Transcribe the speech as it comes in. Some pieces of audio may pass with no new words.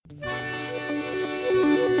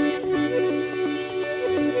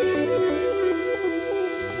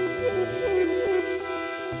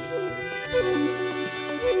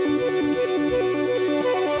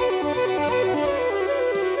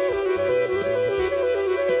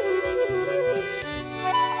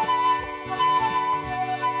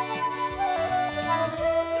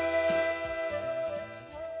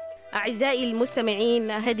أعزائي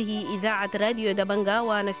المستمعين، هذه إذاعة راديو دبنقا،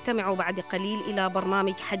 ونستمع بعد قليل إلى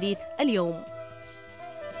برنامج حديث اليوم.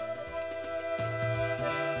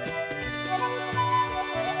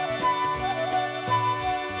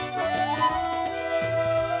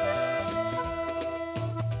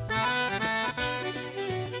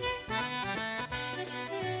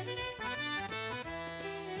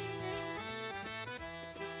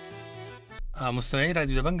 مستمعي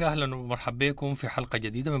راديو دبنقا، أهلا ومرحبا بكم في حلقة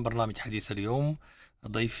جديدة من برنامج حديث اليوم.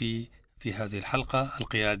 ضيفي في هذه الحلقة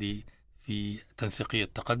القيادي في تنسيقية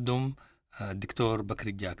تقدم الدكتور بكري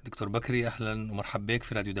الجاك. دكتور بكري، أهلا ومرحبا بك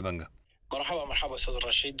في راديو دبنقا. مرحبا أستاذ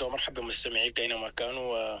رشيد، ومرحبا بمستمعيك أينما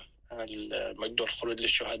كانوا، والمجد والخلود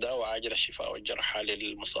للشهداء وعاجل الشفاء والجرحى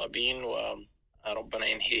للمصابين، وربنا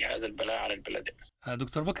ينهي هذا البلاء على البلد.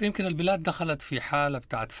 دكتور بكري، يمكن البلاد دخلت في حالة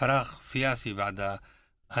بتاعت فراغ سياسي بعد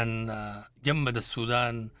أن جمد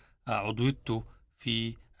السودان عضويته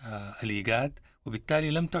في الإيجاد،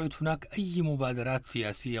 وبالتالي لم تعد هناك أي مبادرات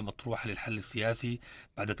سياسية مطروحة للحل السياسي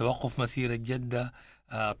بعد توقف مسيرة جدة،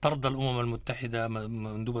 طرد الأمم المتحدة،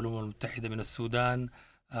 مندوب الأمم المتحدة من السودان،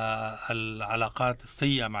 العلاقات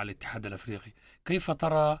السيئة مع الاتحاد الأفريقي. كيف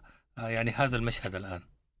ترى يعني هذا المشهد الآن؟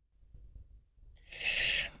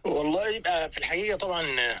 والله في الحقيقة طبعا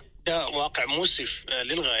ده واقع مؤسف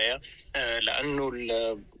للغاية، لأنه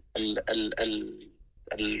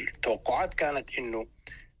التوقعات كانت إنه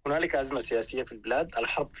هنالك أزمة سياسية في البلاد.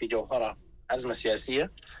 الحرب في جوهرها أزمة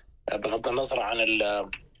سياسية، بغض النظر عن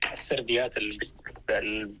السرديات اللي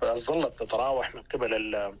ظلت تتراوح من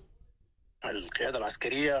قبل القيادة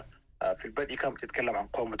العسكرية. في البدء كانت بتتكلم عن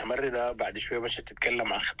قوة متمردة، بعد شوية مشت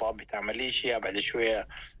تتكلم عن خطاب بتاع ميليشيا، بعد شوية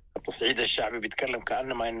التصعيد الشعبي بيتكلم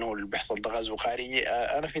كأنما إنه اللي بيحصل ده غزو خارجي.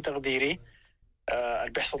 أنا في تقديري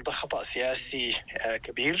اللي بيحصل ده خطأ سياسي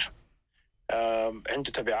كبير،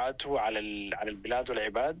 عنده تبعاته على البلاد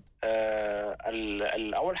والعباد.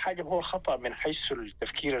 الأول حاجة هو خطأ من حيث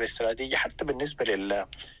التفكير الاستراتيجي، حتى بالنسبة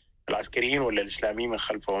للعسكريين ولا الإسلاميين من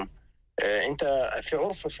خلفهم. أنت في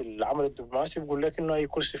عرف في العمل الدبلوماسي بيقول لك إنه أي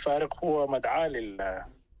كرسي فارغ هو مدعاة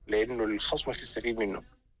لأنه الخصم يستفيد منه.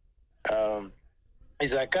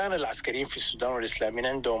 إذا كان العسكريين في السودان والإسلاميين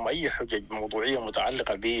عندهم أي حجج موضوعية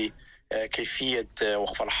متعلقة بكيفية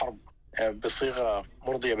وقف الحرب بصيغة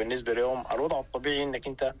مرضية بالنسبة لهم، الوضع الطبيعي إنك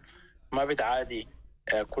أنت ما بتعادي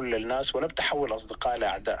كل الناس ولا بتحول أصدقاء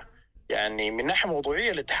لأعداء. يعني من ناحية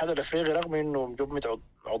موضوعية الاتحاد الأفريقي رغم إنه مجمد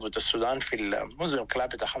عضوية السودان في منذ الانقلاب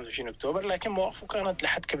بتاع 25 أكتوبر، لكن مواقفه كانت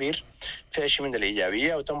لحد كبير فيها شيء من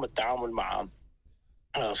الإيجابية، وتم التعامل مع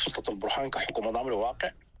سلطة البرهان كحكومة أمر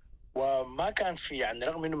واقع. وما كان في يعني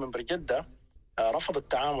رغم إنه منبر جدة رفض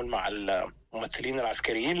التعامل مع الممثلين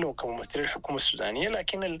العسكريين كممثلين الحكومة السودانية،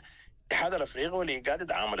 لكن الاتحاد الأفريقي والإيجاد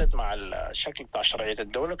تعاملت مع الشكل بتاع شرعية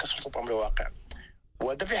الدولة كسلطة أمر واقع،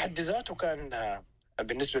 وده في حد ذاته كان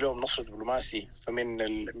بالنسبة لهم نصر دبلوماسي.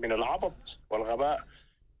 من العبط والغباء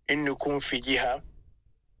إنه يكون في جهة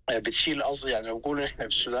بتشيل يعني يقولوا إحنا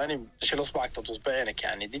في السوداني تشيل أصبعك تدوس بعينك.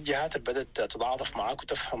 يعني دي الجهات اللي بدأت تتعاطف معاك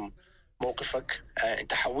وتفهم موقفك،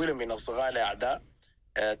 تحولها من أصدقاء لأعداء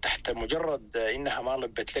تحت مجرد إنها ما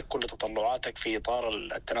لبت لك كل تطلعاتك في إطار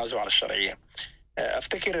التنازع على الشرعية.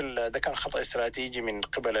 أفتكر ده كان خطأ استراتيجي من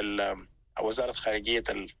قبل وزارة خارجية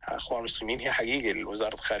الأخوان المسلمين. هي حقيقة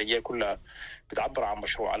وزارة الخارجية كلها بتعبر عن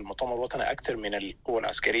مشروع المؤتمر الوطني أكثر من القوة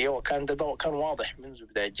العسكرية، وكان ده كان واضح منذ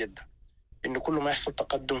بداية جدة إنه كل ما يحصل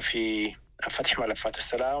تقدم في فتح ملفات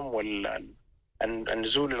السلام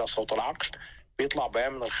والنزول إلى صوت العقل بيطلع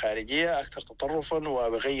بيان من الخارجية أكثر تطرفاً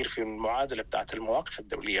وبغير في المعادلة بتاعت المواقف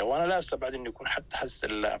الدولية. وأنا لا أستبعد إنه يكون حتى حس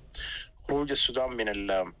خروج السودان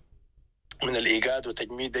من الإيجاد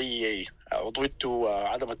وتجميد أي عضويته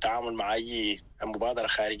وعدم التعامل مع أي مبادرة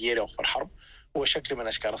خارجية لوقف الحرب هو شكل من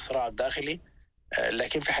أشكال الصراع الداخلي،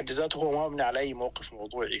 لكن في حد ذاته هو ما مبني على أي موقف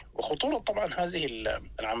موضوعي. وخطورة طبعاً هذه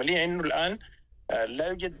العملية إنه الآن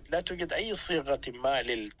لا توجد أي صيغة ما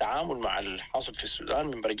للتعامل مع الحاصل في السودان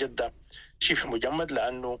من جدة شبه مجمد،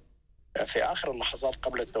 لأنه في آخر اللحظات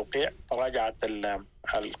قبل التوقيع تراجعت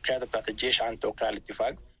القيادة بتاعت الجيش عن توقيع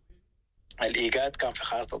الاتفاق. الإيجاد كان في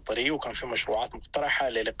خارطة الطريق، وكان في مشروعات مقترحة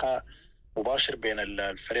للقاء مباشر بين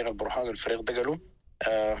الفريق البرهان والفريق دقلو.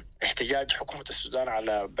 احتجاج حكومة السودان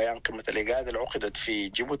على بيان قمة الإيجاد اللي عقدت في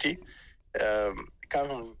جيبوتي.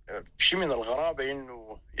 كان شيء من الغرابة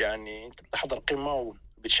إنه يعني أنت بتحضر قمة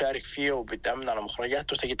وبتشارك فيها وبتأمن على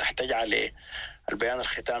مخرجات وتجي تحتاج على البيان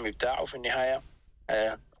الختامي بتاعه. في النهاية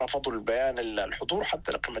رفضوا البيان الحضور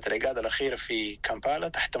حتى لقمة الإيجاد الأخيرة في كامبالا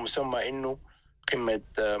تحت مسمى إنه قمة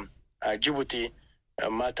جيبوتي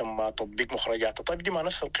ما تم تطبيق مخرجاتها. طيب دي ما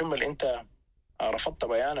نفس القمة اللي أنت رفضت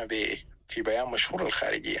بيانها في بيان مشهور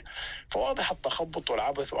للخارجية. فواضح التخبط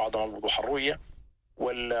والعبث وعدم الوضوح الرؤية.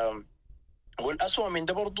 والأسوأ من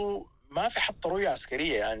ده برضو ما في حتى رؤية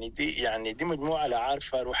عسكرية. يعني دي مجموعة لا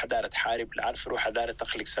عارفة روحها دارة تحارب، لا عارفة روحها دارة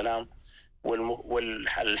تخلق سلام.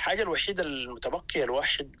 والحاجة الوحيدة المتبقية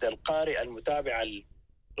الواحد القارئ المتابع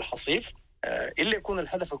الحصيف، إلا يكون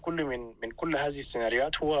الهدف الكلي من كل هذه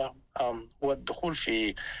السيناريوهات هو الدخول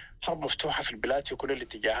في حرب مفتوحة في البلاد في كل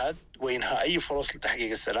الاتجاهات وإنهاء أي فرص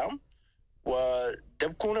لتحقيق السلام. وده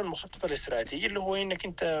بيكون المخطط الاستراتيجي اللي هو إنك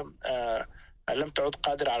أنت لم تعد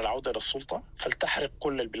قادر على العودة للسلطة فلتحرق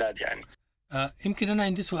كل البلاد يعني. يمكن أنا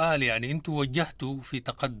عندي سؤال. يعني أنتوا وجهتوا في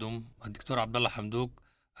تقدم الدكتور عبد الله حمدوك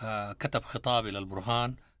كتب خطاب إلى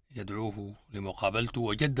البرهان يدعوه لمقابلته،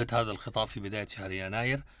 وجدد هذا الخطاب في بداية شهر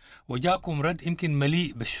يناير، وجاكم رد يمكن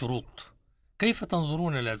مليء بالشروط. كيف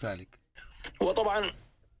تنظرون إلى ذلك؟ وطبعا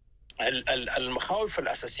المخاوف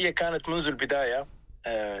الأساسية كانت منذ البداية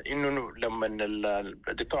إنه لما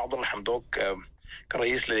الدكتور عبد الله حمدوك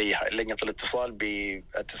كرئيس لجنة الاتصال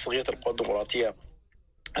بتصفية القوى الديمقراطية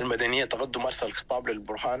المدنية تقدم أرسل الخطاب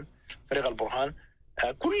للبرهان، فريق البرهان،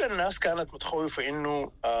 كل الناس كانت متخوفة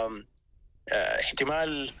إنه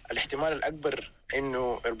الاحتمال الأكبر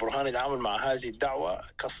إنه البرهان يتعامل مع هذه الدعوة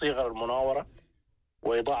كصيغة المناورة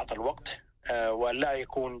وإضاعة الوقت، ولا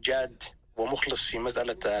يكون جاد ومخلص في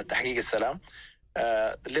مسألة تحقيق السلام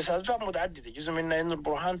لأسباب متعددة. جزء منها إنه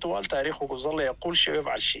البرهان طوال تاريخه ظل يقول شيء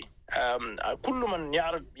ويفعل شيء. كل من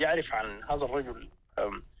يعرف عن هذا الرجل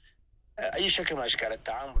أي شكل من أشكال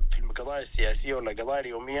التعامل في القضايا السياسية ولا القضايا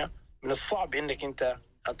اليومية، من الصعب إنك أنت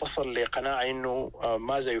تصل لقناعة إنه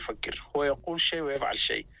ماذا يفكر. هو يقول شيء ويفعل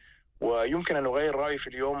شيء، ويمكن أن يغير رأيه في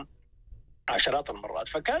اليوم عشرات المرات.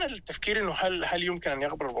 فكان التفكير إنه هل يمكن أن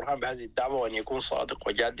يقبل البرهان بهذه الدعوة وأن يكون صادق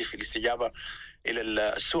وجادي في الاستجابة إلى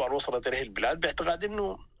السوء اللي وصلت إليه البلاد، باعتقاد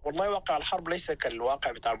إنه والله واقع الحرب ليس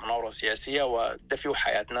كالواقع بتاع المناورة السياسية، وده فيه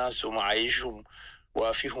حياة ناس ومعايشهم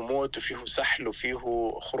وفيه موت وفيه سحل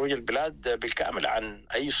وفيه خروج البلاد بالكامل عن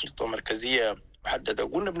أي سلطة مركزية محددة.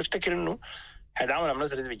 وقلنا بنفتكر إنه هيتعامل مع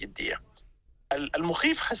المسألة دي بجدية.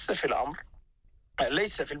 المخيف حس في الأمر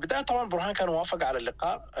ليس في البداية طبعا برهان كان موافق على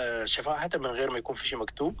اللقاء شفاهة من غير ما يكون في شيء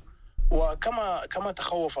مكتوب، وكما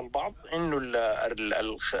تخوف البعض إنه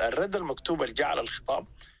الرد المكتوب اللي جعل الخطاب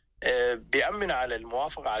بيأمن على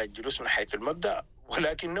الموافقة على الجلوس من حيث المبدأ،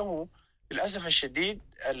 ولكنه للأسف الشديد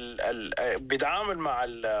بيتعامل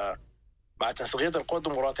مع تنسيقية القوى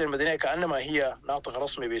الديمقراطية المدنية كأنما هي ناطق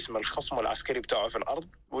رسمي باسم الخصم العسكري بتاعه في الأرض،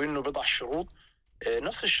 وإنه بيضع شروط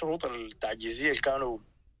نفس الشروط التعجيزية اللي كانوا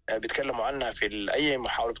بيتكلموا عنها في أي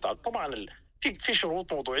محاولة بتاعت. طبعا في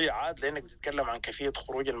شروط موضوعية عاد، لأنك بتتكلم عن كيفية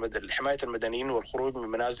خروج حماية المدنيين والخروج من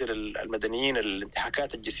منازل المدنيين،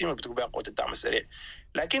 الانتهاكات الجسيمة اللي بتقوم بها قوات الدعم السريع.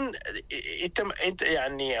 لكن انت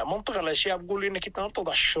يعني منطق الأشياء بقول إنك انت ما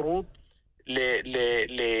بتضع شروط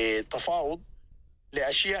لتفاوض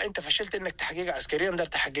لأشياء انت فشلت انك تحققها عسكريا، ده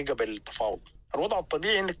تحققها بالتفاوض. الوضع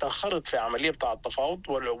الطبيعي انك تنخرط في عملية بتاع التفاوض،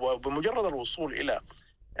 وبمجرد الوصول إلى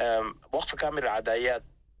وقف كامل العدايات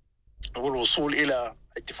والوصول إلى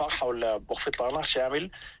اتفاق حول وقف إطلاق نار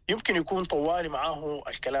شامل يمكن يكون طوالي معه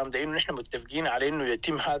الكلام ده، إنه نحن متفقين على إنه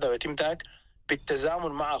يتم هذا ويتم ذاك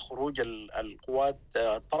بالتزامن مع خروج القوات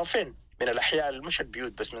الطرفين من الأحياء، مش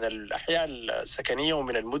البيوت بس، من الأحياء السكنية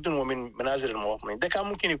ومن المدن ومن منازل المواطنين. ده كان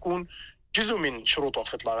ممكن يكون جزء من شروط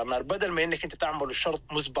وقف إطلاق النار، بدل ما إنك أنت تعمل الشرط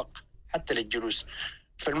مسبق حتى للجلوس.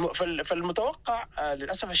 فالمتوقع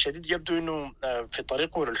للأسف الشديد يبدو إنه في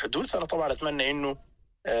طريقه للحدوث. أنا طبعا أتمنى إنه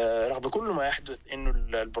رغم كل ما يحدث إنه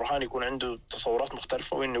البرهان يكون عنده تصورات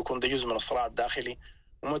مختلفة، وإنه يكون ده جزء من الصراع الداخلي،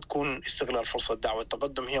 وما تكون استغلال فرصة دعوة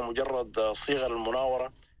التقدم هي مجرد صيغة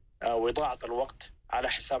للمناورة وإضاعة الوقت على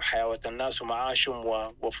حساب حياة الناس ومعاشهم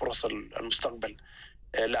وفرص المستقبل.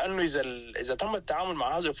 لأنه إذا تم التعامل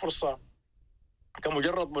مع هذه الفرصة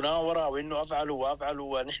كمجرد مناورة وإنه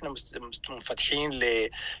أفعلوا ونحن منفتحين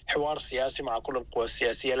لحوار سياسي مع كل القوى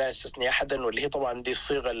السياسية لا يستثني أحدا، واللي هي طبعا دي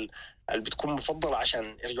الصيغة اللي بتكون مفضلة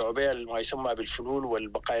عشان يرجعوا بها ما يسمى بالفلول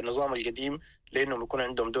والبقاء النظام القديم، لأنهم يكون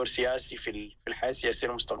عندهم دور سياسي في الحياة السياسية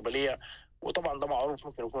المستقبلية. وطبعا ده معروف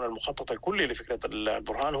ممكن يكون المخطط الكلي لفكرة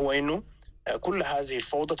البرهان هو إنه كل هذه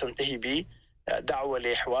الفوضى تنتهي به دعوة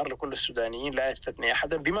لحوار لكل السودانيين لا يستثني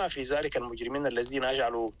أحدا، بما في ذلك المجرمين الذين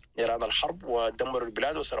أجعلوا نيران الحرب ودمروا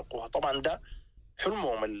البلاد وسرقوها. طبعا ده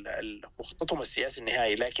حلمهم مخططهم السياسي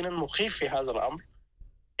النهائي. لكن المخيف في هذا الأمر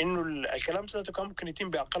إنه الكلام ذاته كان ممكن يتم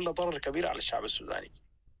بأقل ضرر كبير على الشعب السوداني.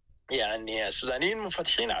 يعني السودانيين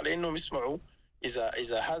منفتحين على إنهم يسمعوا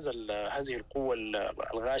إذا هذه القوة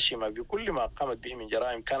الغاشمة بكل ما قامت به من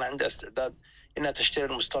جرائم كان عندها استعداد إنها تشتري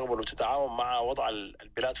المستقبل وتتعاون مع وضع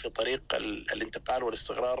البلاد في طريق الانتقال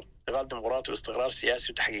والاستقرار، انتقال ديمقراطي واستقرار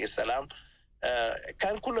سياسي وتحقيق السلام.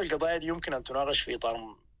 كان كل القضايا دي يمكن أن تناقش في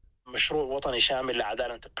إطار مشروع وطني شامل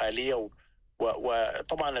لعدالة انتقالية،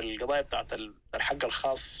 وطبعا القضايا بتاعت الحق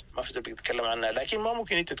الخاص ما في بيتكلم عنها، لكن ما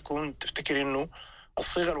ممكن انت تكون تفتكر انه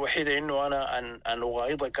الصيغه الوحيده انه انا ان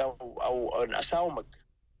اغايضك او ان اساومك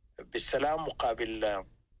بالسلام مقابل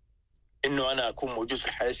انه انا اكون موجود في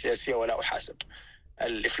الحياه السياسيه ولا احاسب.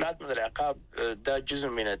 الافلات من العقاب ده جزء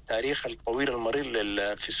من التاريخ الطويل المرير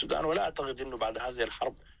في السودان، ولا اعتقد انه بعد هذه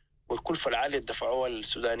الحرب والكلفه العاليه اللي دفعوها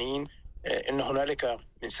السودانيين ان هنالك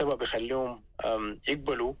من سبب يخليهم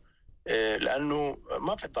يقبلوا، لانه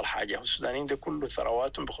ما فضل حاجه. السودانيين ده كله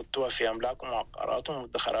ثرواتهم بخطوها في املاكهم وعقاراتهم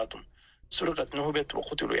ومدخراتهم سرقت، نهبت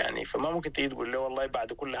وقتلوا يعني. فما ممكن تيجي تقول له والله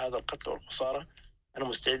بعد كل هذا القتل والخساره انا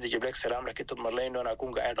مستعد اجيب لك سلام، لكن تضمن لي انه انا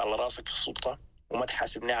اكون قاعد على راسك في السلطه وما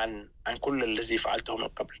تحاسبني عن كل الذي فعلته من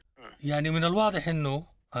قبل. يعني من الواضح انه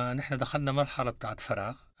نحن دخلنا مرحله بتاعت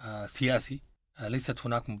فراغ سياسي. ليست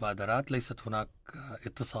هناك مبادرات، ليست هناك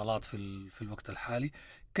اتصالات في الوقت الحالي.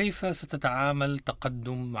 كيف ستتعامل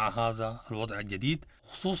تقدم مع هذا الوضع الجديد،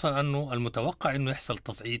 خصوصا أنه المتوقع أنه يحصل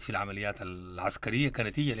تصعيد في العمليات العسكرية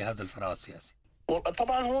كنتيجة لهذا الفراغ السياسي؟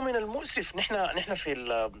 طبعا هو من المؤسف، نحن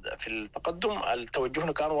في التقدم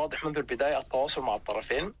توجهنا كان واضح منذ البداية، التواصل مع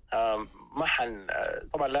الطرفين. ما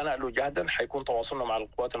طبعا لا نألو جهدا، حيكون تواصلنا مع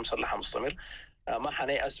القوات المسلحة مستمر. ما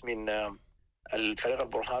حنيأس من الفريق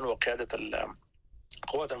البرهان وقيادة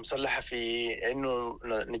القوات المسلحة في إنه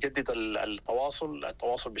نجدد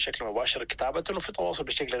التواصل بشكل مباشر كتابة، وفي تواصل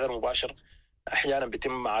بشكل غير مباشر أحيانا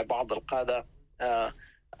بيتم مع بعض القادة،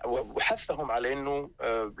 وحثهم على إنه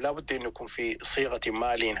لابد إنه يكون في صيغة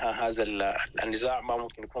ما لإنهاء هذا النزاع. ما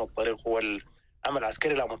ممكن يكون الطريق هو العمل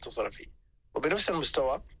العسكري لا منتصر فيه. وبنفس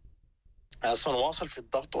المستوى سنواصل في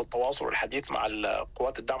الضغط والتواصل والحديث مع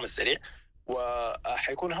قوات الدعم السريع،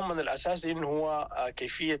 وحيكون همنا الأساسي إنه هو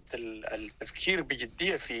كيفية التفكير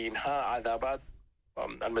بجدية في إنهاء عذابات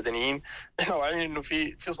المدنيين. نحن واعيين إنه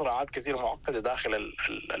في صراعات كثيرة معقدة داخل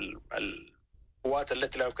القوات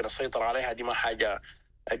التي لا يمكن السيطرة عليها. دي ما حاجة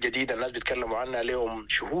جديدة، الناس بيتكلموا عنها لهم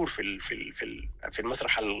شهور في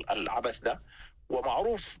المسرح العبث ده،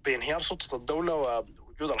 ومعروف بانهيار سلطة الدولة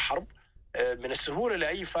ووجود الحرب من السهولة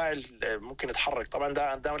لأي فاعل ممكن يتحرك. طبعا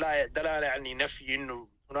ده لا يعني نفي إنه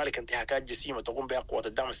هنالك انتهاكات جسيمة تقوم بها قوات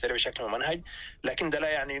الدعم السريع بشكل ممنهج، لكن ده لا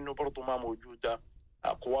يعني إنه برضو ما موجودة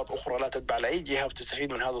قوات أخرى لا تتبع لأي جهة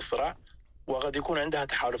وتستفيد من هذا الصراع، وقد يكون عندها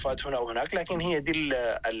تحالفات هنا وهناك، لكن هي دي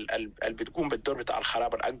اللي بتقوم بالدور بتاع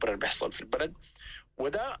الخراب الأكبر اللي بيحصل في البلد.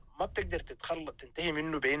 وده ما بتقدر تنتهي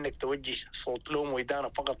منه بأنك توجه صوت لوم وإدانة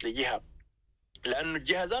فقط لجهة، لأنه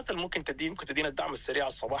الجهة ذات ممكن تدين الدعم السريع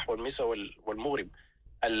الصباح والمساء والمغرب.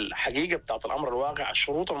 الحقيقة بتاعت الأمر الواقع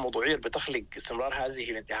الشروط الموضوعية اللي بتخلق استمرار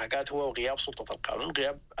هذه الانتهاكات هو غياب سلطة القانون،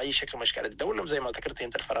 غياب أي شكل من أشكال الدولة، زي ما ذكرت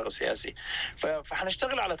أنت الفراغ السياسي.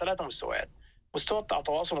 فحنشتغل على 3 مستويات: مستوى بتاع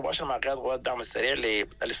تواصل مباشر مع قيادة قوات الدعم السريع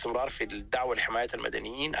للاستمرار في الدعوة لحماية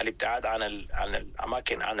المدنيين، الابتعاد عن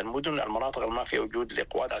الأماكن، عن المدن، المناطق اللي ما فيها وجود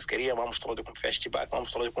لقوات عسكرية، ما مفترض يكون فيها اشتباك، ما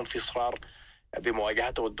مفترض يكون في إصرار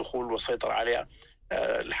بمواجهتها والدخول والسيطرة عليها.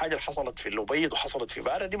 الحاجة اللي حصلت في الأبيض وحصلت في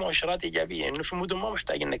بارة دي مؤشرات إيجابية، إنه في مدن ما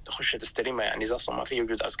محتاج إنك تخش تستلمها، يعني إذا أصلا ما في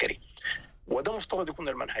وجود عسكري، وده مفترض يكون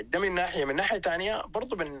المنهج. ده من ناحية. من ناحية تانية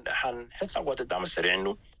برضو حنحث قوات الدعم السريع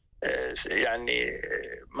إنه يعني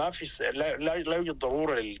ما في لا يوجد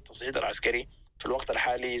ضرورة للتصعيد العسكري في الوقت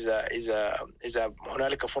الحالي إذا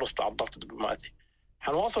هنالك فرص بتاع الضغط الدبلوماسي.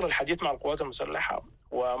 حنواصل الحديث مع القوات المسلحة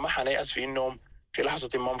وما حنيأس في إنهم في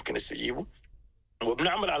لحظة ما ممكن يستجيبوا،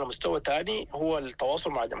 وبنعمل على مستوى تاني هو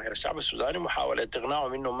التواصل مع جماهير الشعب السوداني ومحاولة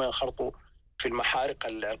إقناعهم إنهم ما ينخرطوا في المحارق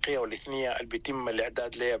العرقية والإثنية اللي بيتم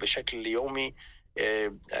الإعداد لها بشكل يومي.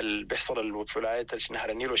 اللي بيحصل في ولايات نهر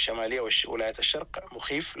النيل والشمالية وولايات الشرق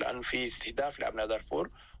مخيف، لأن في استهداف لأبناء دارفور،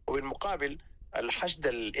 وبالمقابل الحشد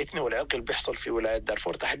الإثني والعرقي اللي بيحصل في ولاية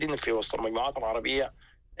دارفور تحديدا في وسط المجموعات العربية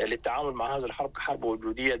للتعامل مع هذه الحرب كحرب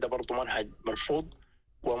وجودية، ده برضو منهج مرفوض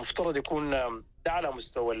ومفترض يكون ده على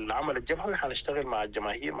مستوى العمل الجبهوي. حنشتغل مع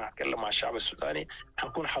الجماهير، حنتكلم مع الشعب السوداني،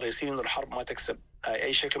 حنكون حريصين إنه الحرب ما تكسب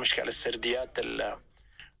أي شكل من أشكال السرديات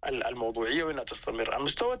الموضوعية وإنها تستمر.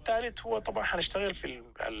 المستوى الثالث هو طبعا حنشتغل في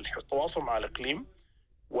التواصل مع الإقليم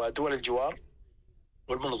ودول الجوار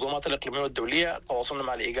والمنظمات الإقليمية والدولية. تواصلنا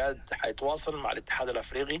مع الإيجاد حيتواصل مع الاتحاد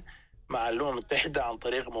الأفريقي، مع الأمم المتحدة عن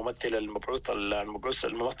طريق الممثل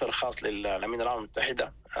الخاص للأمين العام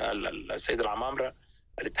المتحدة السيد العمامرة،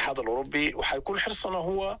 الاتحاد الأوروبي. وحيكون حرصنا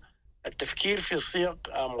هو التفكير في صيغ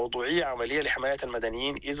موضوعية عملية لحماية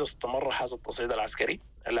المدنيين إذا استمر هذا التصعيد العسكري،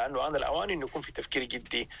 لأنه أنا الأوان إنه يكون في تفكير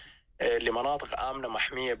جدي لمناطق آمنة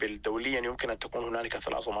محمية دوليا. يمكن أن تكون هنالك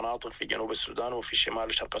 3 مناطق في جنوب السودان وفي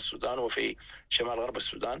شمال شرق السودان وفي شمال غرب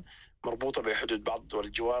السودان، مربوطة بحدود بعض دول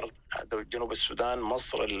الجوار، جنوب السودان،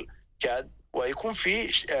 مصر، التشاد، ويكون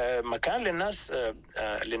في مكان للناس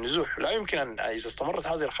للنزوح. لا يمكن أن إذا استمرت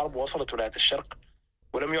هذه الحرب ووصلت ولاية الشرق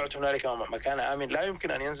ولم يعد هنالك مكان آمن، لا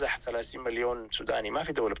يمكن أن ينزح 30 مليون سوداني، ما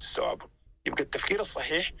في دولة بتستوعبه. يبقى التفكير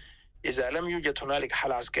الصحيح إذا لم يوجد هنالك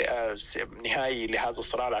حل نهائي لهذا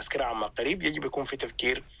الصراع العسكري عما قريب، يجب يكون في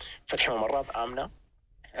تفكير فتح ممرات آمنة،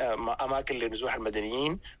 أماكن لنزوح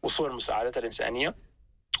المدنيين، وصول المساعدات الإنسانية،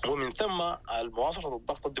 ومن ثم مواصلة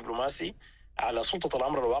الضغط الدبلوماسي على سلطة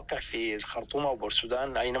الأمر الواقع في الخرطوم أو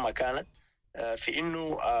بورسودان أينما كانت، في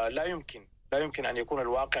إنه لا يمكن أن يكون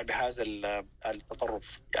الواقع بهذا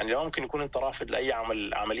التطرف. يعني لا يمكن يكون أنت رافض لأي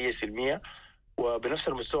عملية سلمية وبنفس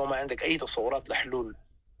المستوى ما عندك أي تصورات لحلول،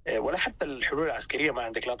 ولا حتى الحلول العسكرية ما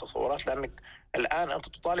عندك لا تصورات، لأنك الآن أنت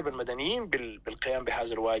تطالب المدنيين بالقيام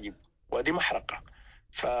بهذا الواجب، ودي محرقة.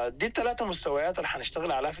 فدي 3 مستويات اللي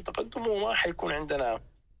حنشتغل عليها في تقدم، وما حيكون عندنا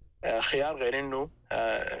خيار غير إنه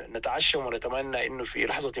نتعشم ونتمنى إنه في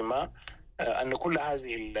لحظة ما أن كل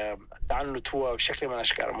هذه التعنت هو بشكل من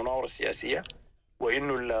أشكال المناورة السياسية،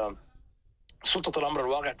 وإنه سلطة الأمر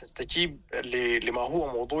الواقع تستجيب لما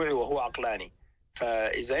هو موضوعي وهو عقلاني.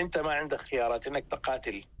 فإذا أنت ما عندك خيارات إنك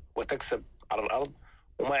تقاتل وتكسب على الأرض،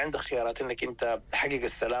 وما عندك خيارات إنك أنت تحقق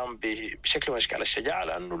السلام بشكل من أشكال الشجاعة،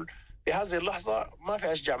 لأنه في هذه اللحظة ما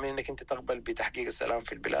في أشجع من إنك أنت تقبل بتحقيق السلام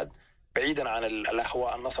في البلاد، بعيدا عن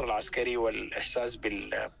الأهواء النصر العسكري والإحساس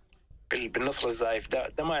بالنصر الزائف.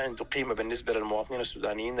 ده ما عنده قيمة بالنسبة للمواطنين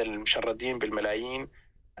السودانيين المشردين بالملايين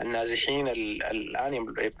النازحين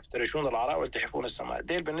الآن يفترشون العراء ويلتحفون السماء.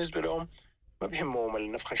 ديل بالنسبة لهم ما بيهمهم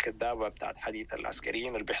النفخة الكذابة بتاعت حديث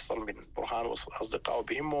العسكريين اللي بيحصل من برهان وأصدقائه،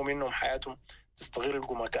 بيهمهم إنهم حياتهم تستغل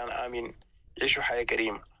مكان آمن، يعيشوا حياة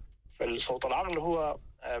كريمة. فالصوت العقل هو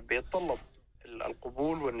بيتطلب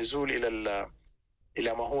القبول والنزول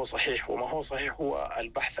إلى ما هو صحيح، وما هو صحيح هو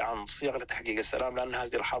البحث عن صيغ لتحقيق السلام، لأن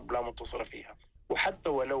هذه الحرب لا منتصر فيها. وحتى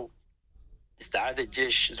ولو استعاد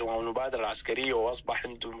الجيش زمام المبادرة العسكرية وأصبح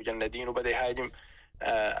عنده مجندين وبدأ يهاجم،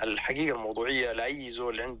 الحقيقة الموضوعية لأي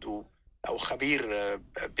زول عنده أو خبير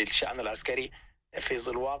بالشأن العسكري في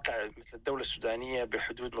ظل واقع مثل الدولة السودانية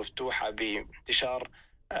بحدود مفتوحة بانتشار،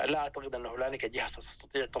 لا أعتقد أن هنالك جهة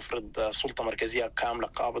تستطيع تفرض سلطة مركزية كاملة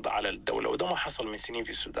قابضة على الدولة، وده ما حصل من سنين في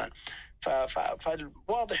السودان.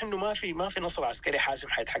 فالواضح إنه ما في نصر عسكري حاسم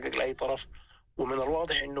حيتحقق لأي طرف، ومن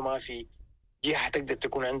الواضح إنه ما في جهة حتقدر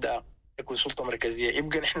تكون سلطة مركزية.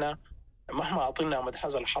 يبقى نحن مهما أعطينا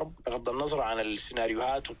مدحز الحرب بغض النظر عن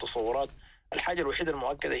السيناريوهات والتصورات، الحاجة الوحيدة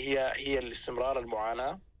المؤكدة هي الاستمرار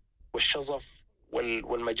المعاناة والشظف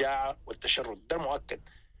والمجاعة والتشرد، ده مؤكد.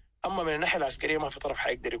 أما من الناحية العسكرية ما في طرف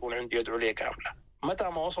حيقدر يكون عنده يد عليا كاملة. متى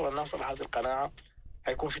ما وصل الناس لهذه القناعة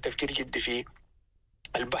حيكون في تفكير جدي في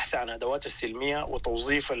البحث عن أدوات السلمية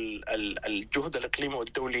وتوظيف الجهد الإقليمي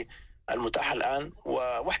والدولي المتاح الآن.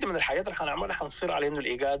 وواحدة من الحاجات اللي حنعملها حنصير على إنه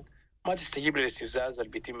الإيجاد ما تستجيب للاستفزاز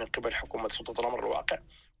اللي بيتم من قبل حكومة سلطة الأمر الواقع،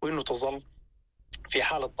 وإنه تظل في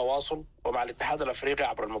حالة تواصل ومع الاتحاد الأفريقي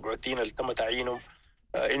عبر المبعوثين اللي تم تعيينهم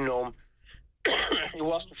إنهم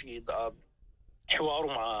يواصلوا في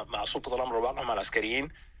حواره مع سلطة الأمر الواقع مع العسكريين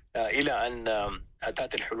إلى أن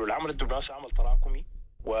تأتي الحلول. العمل الدبلوماسي عمل تراكمي،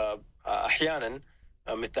 وأحيانا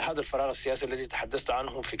مثل هذا الفراغ السياسي الذي تحدثت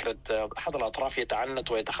عنه، فكرة أحد الأطراف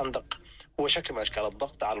يتعنت ويتخندق، هو شكل من أشكال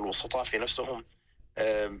الضغط على الوسطاء في نفسهم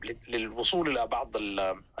للوصول إلى بعض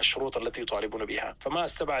الشروط التي يطالبون بها. فما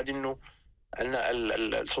استبعد إنه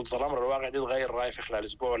أن سلطة الأمر الواقع دي تغير الرأي في خلال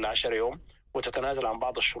أسبوع ولا 10 يوم وتتنازل عن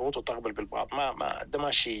بعض الشروط وتقبل بالبعض. ما ده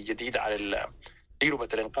ماشي جديد على تجربة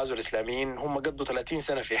الإنقاذ والإسلاميين. هم قضوا 30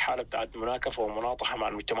 سنة في حالة بتاعت مناكفة ومناطحة مع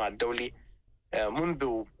المجتمع الدولي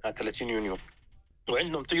منذ 30 يونيو،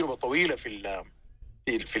 وعندهم تجربة طويلة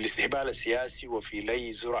في الاستهبال السياسي وفي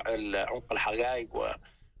لي زرع عمق الحقائق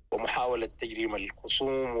ومحاولة تجريم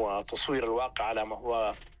الخصوم وتصوير الواقع على ما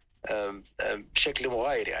هو بشكل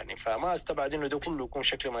مغاير يعني. فما استبعد إنه ده كله يكون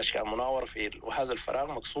شكل من أشكال مناورة وهذا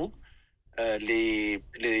الفراغ مقصود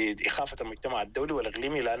لإخافة المجتمع الدولي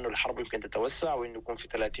والإقليمي، لأنه الحرب يمكن تتوسع، وإنه يكون في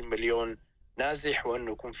 30 مليون نازح،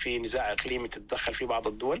 وإنه يكون في نزاع إقليمي تتدخل فيه بعض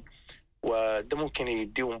الدول، وده ممكن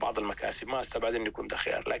يديهم بعض المكاسب. ما استبعد إنه يكون ده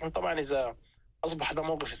خيار، لكن طبعا إذا أصبح ده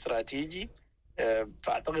موقف استراتيجي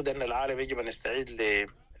فأعتقد أن العالم يجب أن يستعيد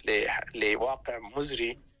لواقع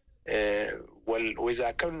مزري.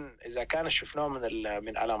 وإذا كان شفناه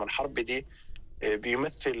من آلام الحرب دي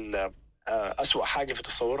بيمثل أسوأ حاجة في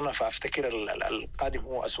تصورنا، فأفتكر القادم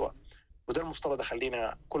هو أسوأ. وده المفترض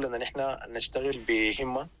خلينا كلنا نحن نشتغل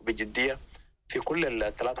بهمة وبجدية في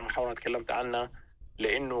كل ال3 محاور تكلمت عنها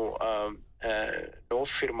لأنه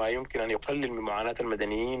نوفر ما يمكن أن يقلل من معاناة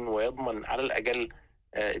المدنيين ويضمن على الأقل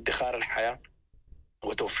ادخار الحياة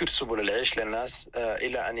وتوفير سبل العيش للناس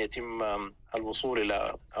إلى أن يتم الوصول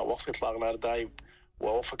إلى وقف إطلاق نار دائم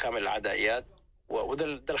ووقف كامل العدائيات. وده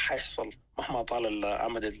اللي حيحصل مهما طال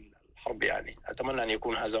أمد الحرب. يعني أتمنى أن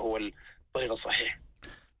يكون هذا هو الطريق الصحيح.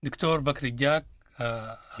 دكتور بكري الجاك،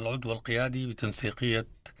 العضو القيادي بتنسيقية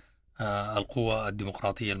القوى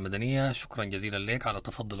الديمقراطية المدنية، شكرا جزيلا لك على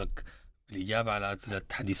تفضلك بالإجابة على أسئلة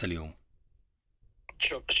حديث اليوم.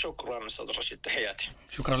 شكرا أستاذ رشيد، تحياتي.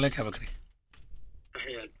 شكرا لك يا بكري.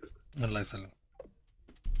 تحياتي. الله يسلمك.